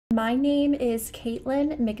My name is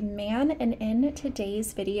Caitlin McMahon, and in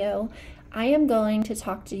today's video, I am going to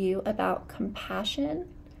talk to you about compassion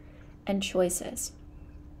and choices.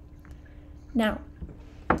 Now,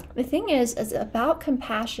 the thing is about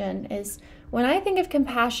compassion is when I think of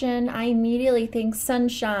compassion, I immediately think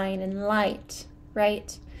sunshine and light,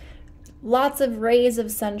 right? Lots of rays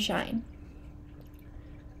of sunshine.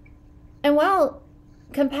 And while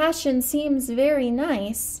compassion seems very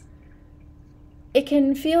nice, it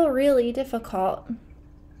can feel really difficult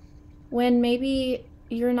when maybe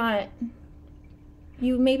you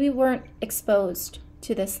maybe weren't exposed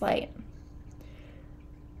to this light.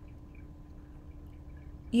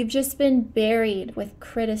 You've just been buried with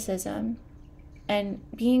criticism and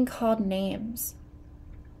being called names.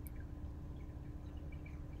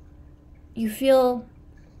 You feel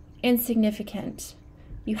insignificant.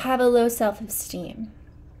 You have a low self-esteem.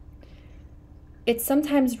 It's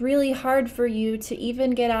sometimes really hard for you to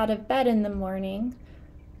even get out of bed in the morning,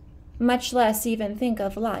 much less even think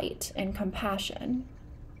of light and compassion.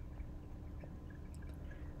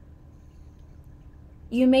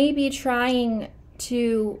 You may be trying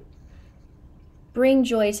to bring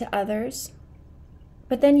joy to others,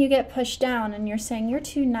 but then you get pushed down and you're saying you're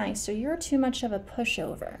too nice or you're too much of a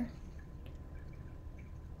pushover.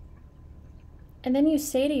 And then you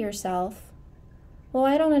say to yourself, well,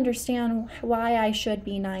 I don't understand why I should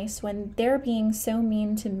be nice when they're being so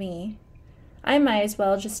mean to me. I might as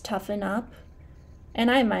well just toughen up, and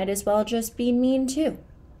I might as well just be mean too.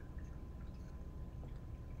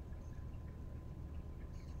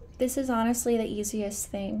 This is honestly the easiest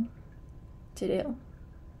thing to do.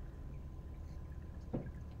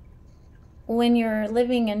 When you're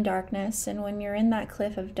living in darkness and when you're in that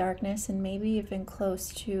cliff of darkness and maybe you've been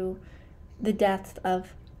close to the depth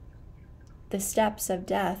of the steps of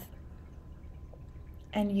death,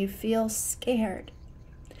 and you feel scared,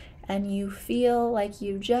 and you feel like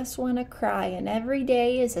you just want to cry, and every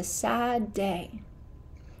day is a sad day,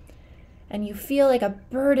 and you feel like a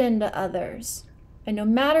burden to others, and no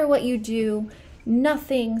matter what you do,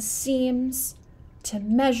 nothing seems to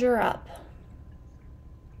measure up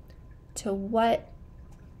to what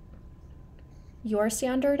your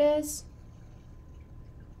standard is,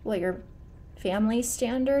 what your family's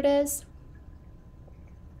standard is,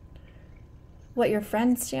 what your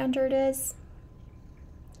friend's standard is.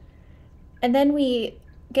 And then we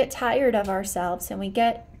get tired of ourselves and we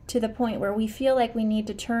get to the point where we feel like we need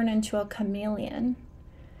to turn into a chameleon.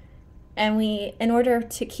 And in order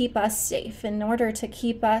to keep us safe, in order to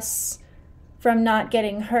keep us from not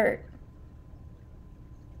getting hurt,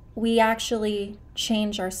 we actually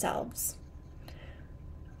change ourselves.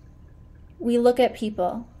 We look at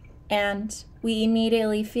people and we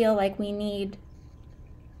immediately feel like we need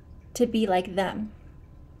to be like them.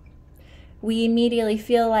 We immediately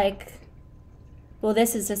feel like, well,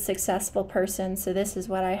 this is a successful person, so this is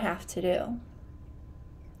what I have to do.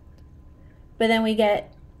 But then we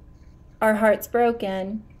get our hearts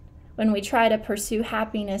broken when we try to pursue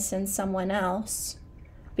happiness in someone else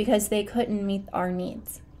because they couldn't meet our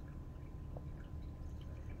needs.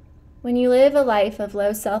 When you live a life of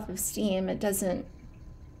low self-esteem, it doesn't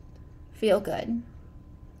feel good.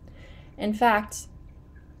 In fact,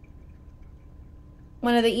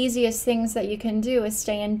 one of the easiest things that you can do is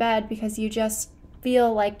stay in bed because you just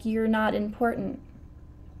feel like you're not important.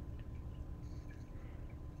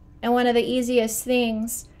 And one of the easiest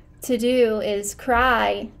things to do is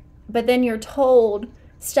cry, but then you're told,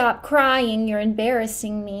 stop crying, you're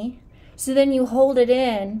embarrassing me. So then you hold it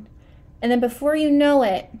in, and then before you know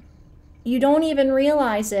it, you don't even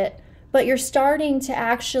realize it, but you're starting to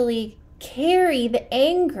actually carry the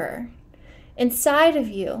anger inside of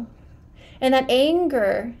you. And that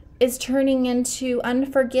anger is turning into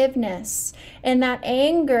unforgiveness. And that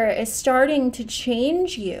anger is starting to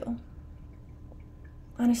change you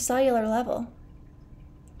on a cellular level.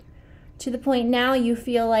 To the point now you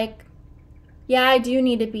feel like, yeah, I do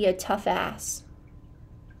need to be a tough ass.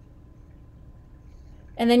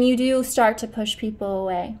 And then you do start to push people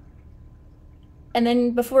away. And then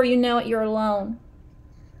before you know it, you're alone.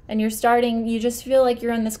 And you just feel like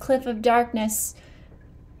you're on this cliff of darkness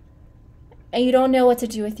and you don't know what to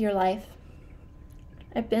do with your life.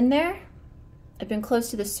 I've been there. I've been close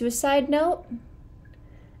to the suicide note.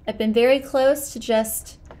 I've been very close to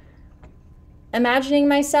just imagining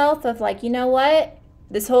myself of like, you know what?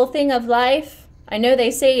 This whole thing of life, I know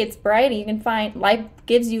they say it's bright and you can find life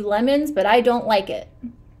gives you lemons, but I don't like it.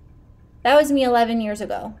 That was me 11 years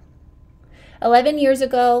ago. 11 years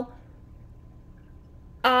ago,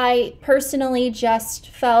 I personally just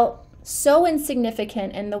felt so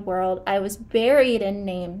insignificant in the world. I was buried in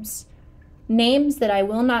names. names that I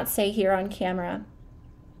will not say here on camera,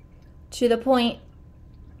 to the point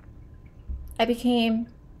I became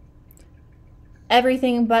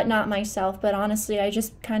everything but not myself. But honestly, I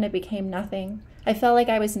just kind of became nothing. I felt like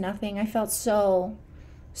I was nothing. I felt so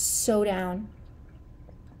down.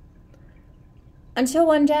 Until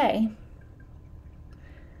one day,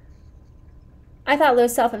 I thought low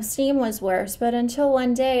self-esteem was worse, but until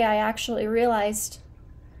one day I actually realized,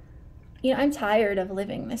 I'm tired of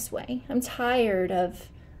living this way. I'm tired of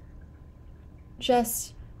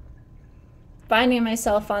just finding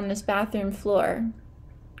myself on this bathroom floor,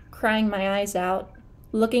 crying my eyes out,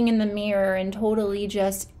 looking in the mirror and totally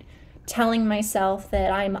just telling myself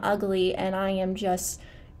that I'm ugly and I am just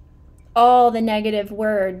all the negative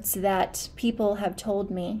words that people have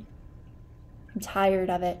told me. I'm tired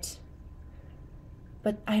of it.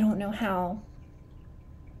 But I don't know how.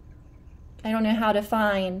 I don't know how to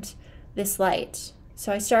find this light.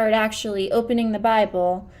 So I started actually opening the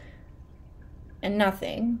Bible and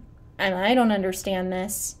nothing. And I don't understand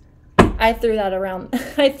this. I threw that around.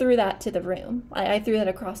 I threw that to the room. I threw that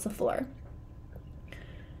across the floor.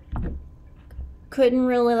 Couldn't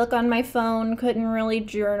really look on my phone, couldn't really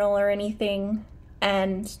journal or anything.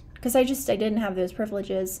 And because I didn't have those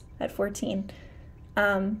privileges at 14.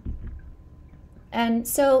 And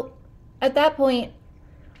so at that point,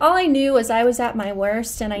 all I knew was I was at my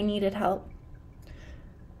worst and I needed help.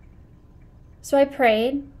 So I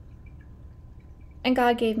prayed and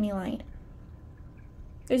God gave me light.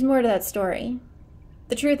 There's more to that story.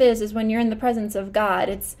 The truth is when you're in the presence of God,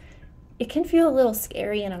 it can feel a little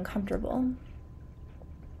scary and uncomfortable.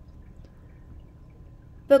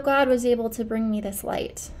 But God was able to bring me this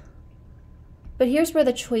light. But here's where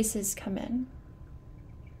the choices come in.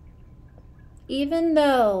 Even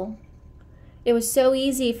though it was so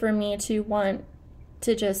easy for me to want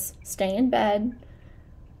to just stay in bed,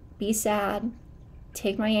 be sad,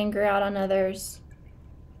 take my anger out on others,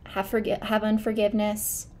 have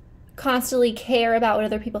unforgiveness, constantly care about what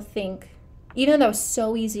other people think, even though that was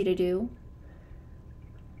so easy to do,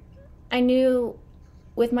 I knew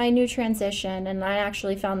with my new transition, and I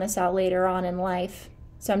actually found this out later on in life,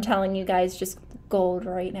 so I'm telling you guys just gold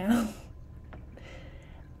right now.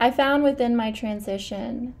 I found within my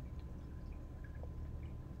transition,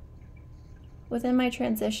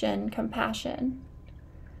 compassion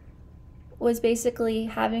was basically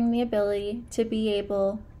having the ability to be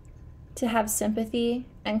able to have sympathy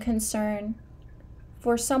and concern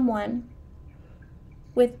for someone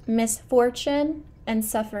with misfortune and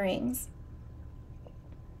sufferings.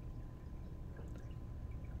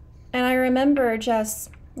 And I remember just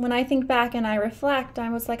when I think back and I reflect, I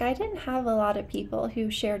was like, I didn't have a lot of people who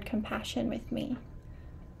shared compassion with me.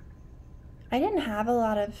 I didn't have a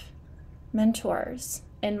lot of mentors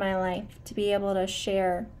in my life to be able to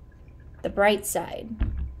share the bright side.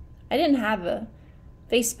 I didn't have a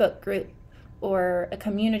Facebook group or a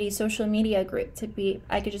community social media group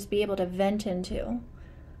I could just be able to vent into.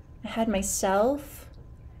 I had myself,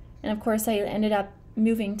 and of course I ended up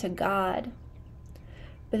moving to God.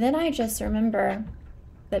 But then I just remember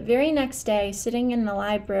that very next day, sitting in the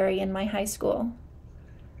library in my high school,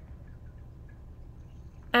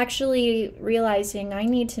 actually realizing I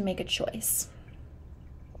need to make a choice.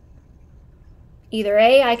 Either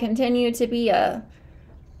A, I continue to be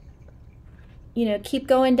keep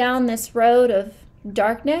going down this road of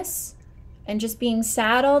darkness and just being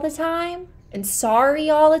sad all the time and sorry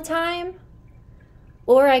all the time,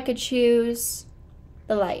 or I could choose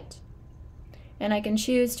the light. And I can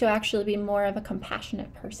choose to actually be more of a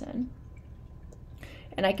compassionate person.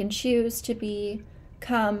 And I can choose to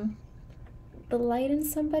become the light in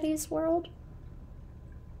somebody's world.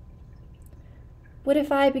 What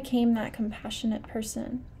if I became that compassionate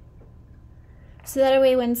person? So that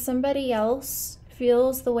way when somebody else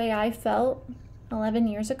feels the way I felt 11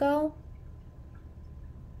 years ago,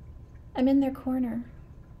 I'm in their corner.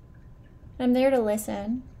 I'm there to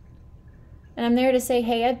listen. And I'm there to say,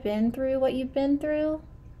 hey, I've been through what you've been through.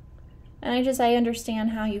 And I understand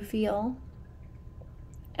how you feel.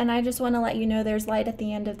 And I just want to let you know there's light at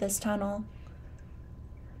the end of this tunnel.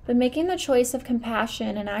 But making the choice of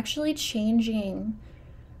compassion and actually changing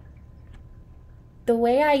the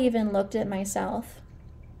way I even looked at myself,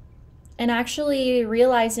 and actually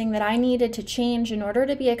realizing that I needed to change in order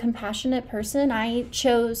to be a compassionate person, I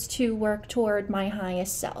chose to work toward my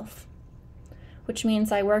highest self. Which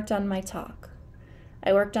means I worked on my talk.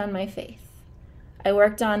 I worked on my faith. I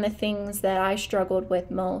worked on the things that I struggled with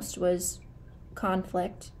most was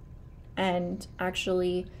conflict. And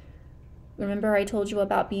actually, remember I told you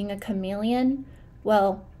about being a chameleon?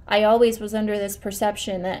 Well, I always was under this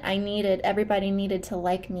perception that everybody needed to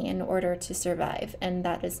like me in order to survive, and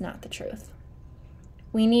that is not the truth.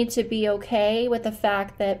 We need to be okay with the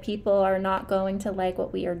fact that people are not going to like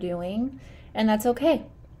what we are doing, and that's okay.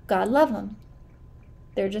 God love them.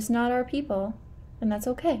 They're just not our people, and that's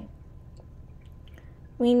okay.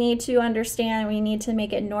 We need to understand, we need to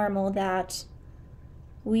make it normal that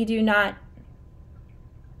we do not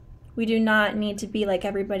need to be like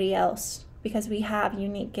everybody else, because we have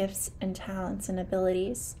unique gifts and talents and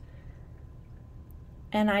abilities.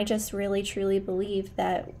 And I just really, truly believe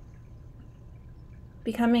that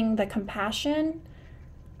becoming the compassion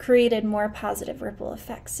created more positive ripple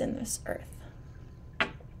effects in this earth.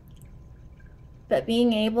 But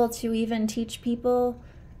being able to even teach people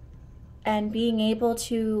and being able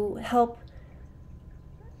to help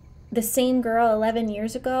the same girl 11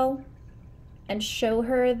 years ago and show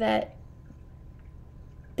her that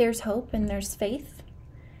there's hope and there's faith,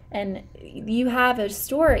 and you have a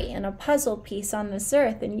story and a puzzle piece on this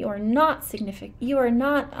earth, and you are not significant. You are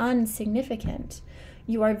not insignificant.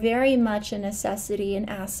 You are very much a necessity and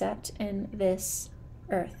asset in this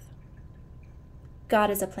earth. God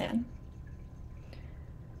is a plan.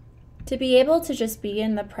 To be able to just be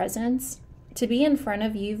in the presence, to be in front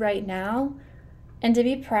of you right now, and to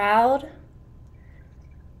be proud,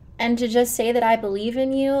 and to just say that I believe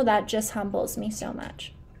in you, that just humbles me so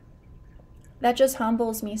much. That just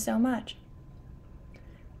humbles me so much.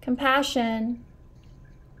 Compassion,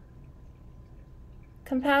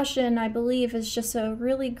 I believe, is just a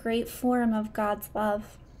really great form of God's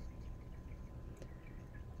love.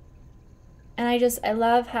 And I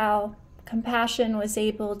love how compassion was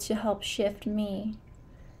able to help shift me.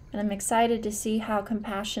 And I'm excited to see how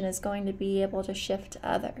compassion is going to be able to shift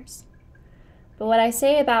others. But what I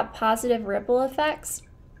say about positive ripple effects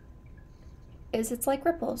is it's like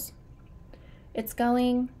ripples. It's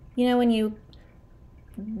going, when you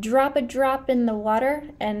drop a drop in the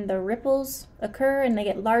water and the ripples occur and they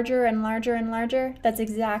get larger and larger and larger, that's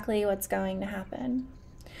exactly what's going to happen.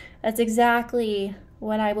 That's exactly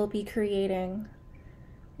what I will be creating,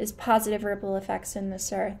 is positive ripple effects in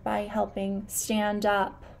this earth by helping stand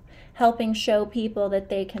up, helping show people that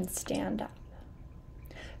they can stand up.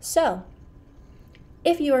 So,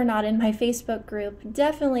 if you are not in my Facebook group,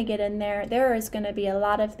 definitely get in there. There is going to be a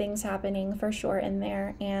lot of things happening for sure in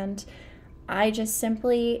there. And I just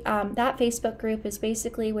simply, that Facebook group is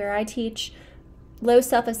basically where I teach low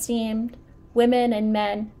self-esteem women and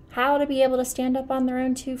men how to be able to stand up on their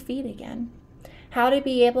own 2 feet again. How to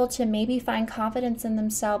be able to maybe find confidence in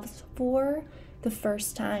themselves for the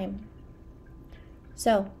first time.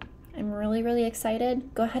 So, I'm really, really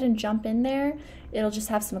excited. Go ahead and jump in there. It'll just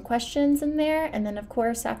have some questions in there. And then, of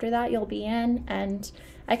course, after that, you'll be in. And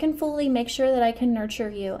I can fully make sure that I can nurture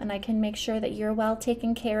you. And I can make sure that you're well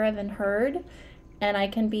taken care of and heard. And I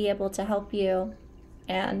can be able to help you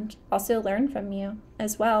and also learn from you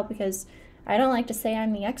as well. Because I don't like to say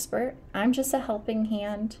I'm the expert. I'm just a helping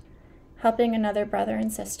hand, helping another brother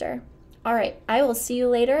and sister. All right. I will see you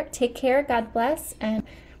later. Take care. God bless. And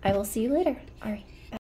I will see you later. All right.